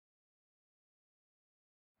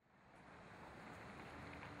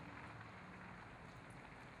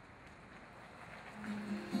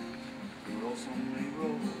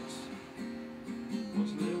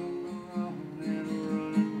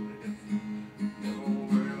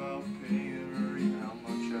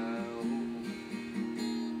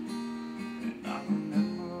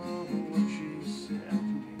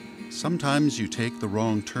Sometimes you take the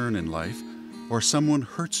wrong turn in life, or someone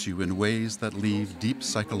hurts you in ways that leave deep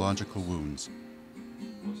psychological wounds.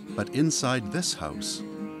 But inside this house,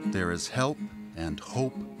 there is help and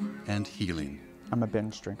hope and healing. I'm a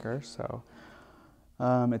binge drinker, so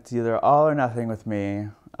it's either all or nothing with me.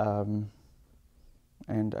 And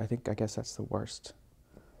I guess that's the worst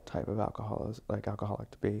type of alcoholic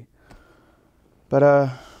to be. But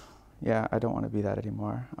yeah, I don't want to be that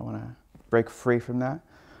anymore. I want to break free from that.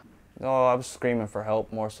 No, I was screaming for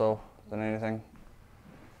help more so than anything.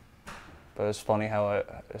 But it's funny how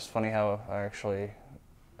I actually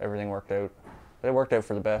everything worked out. It worked out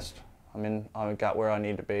for the best. I got where I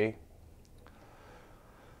need to be,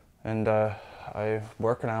 and I'm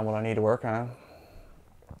working on what I need to work on.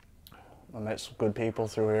 I met some good people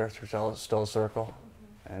through here, through Stella Circle,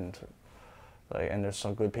 and there's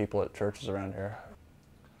some good people at churches around here.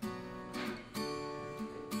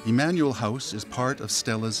 Emmanuel House is part of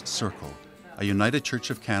Stella's Circle, a United Church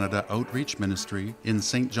of Canada outreach ministry in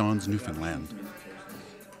St. John's, Newfoundland.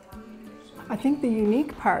 I think the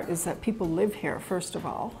unique part is that people live here, first of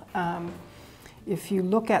all. If you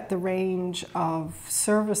look at the range of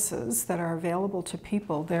services that are available to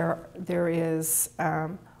people, there is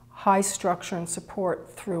high structure and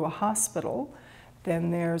support through a hospital. Then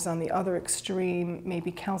there's, on the other extreme,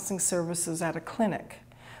 maybe counseling services at a clinic.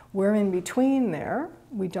 We're in between there.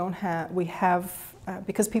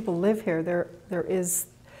 Because people live here, there is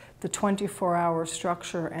the 24-hour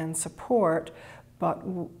structure and support, but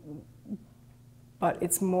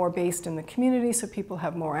it's more based in the community, so people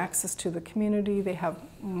have more access to the community. They have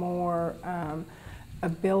more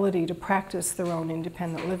ability to practice their own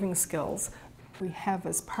independent living skills. We have,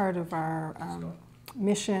 as part of our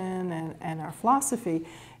mission and our philosophy,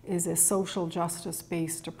 is a social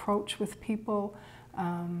justice-based approach with people.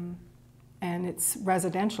 And it's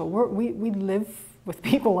residential. We live with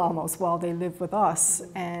people almost while they live with us.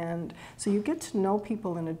 And so you get to know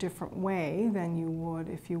people in a different way than you would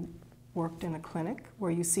if you worked in a clinic where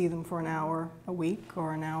you see them for an hour a week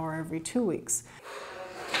or an hour every 2 weeks.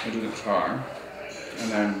 I do the guitar,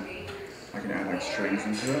 and then I can add like strings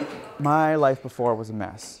into it. My life before was a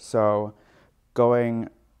mess. So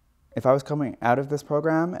if I was coming out of this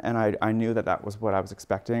program and I knew that was what I was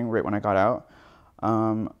expecting right when I got out,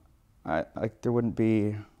 there wouldn't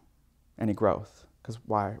be any growth, because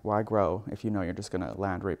why grow if you know you're just going to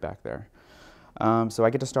land right back there? So I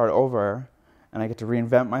get to start over, and I get to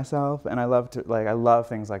reinvent myself, and I love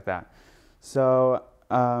things like that. So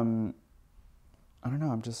I don't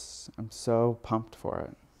know. I'm so pumped for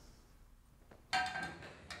it.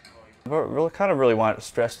 I really wanted to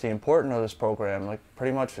stress the importance of this program.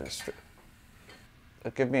 Pretty much, it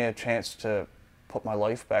gave me a chance to put my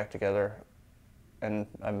life back together. And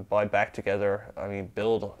by back together, I mean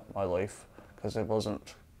build my life, because it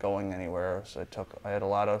wasn't going anywhere. So I had a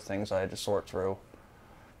lot of things I had to sort through,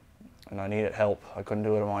 and I needed help. I couldn't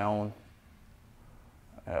do it on my own.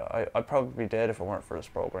 I'd probably be dead if it weren't for this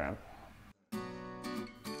program.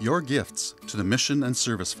 Your gifts to the Mission and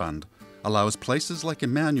Service Fund allows places like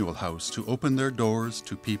Emmanuel House to open their doors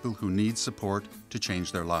to people who need support to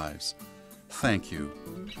change their lives. Thank you,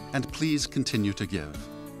 and please continue to give.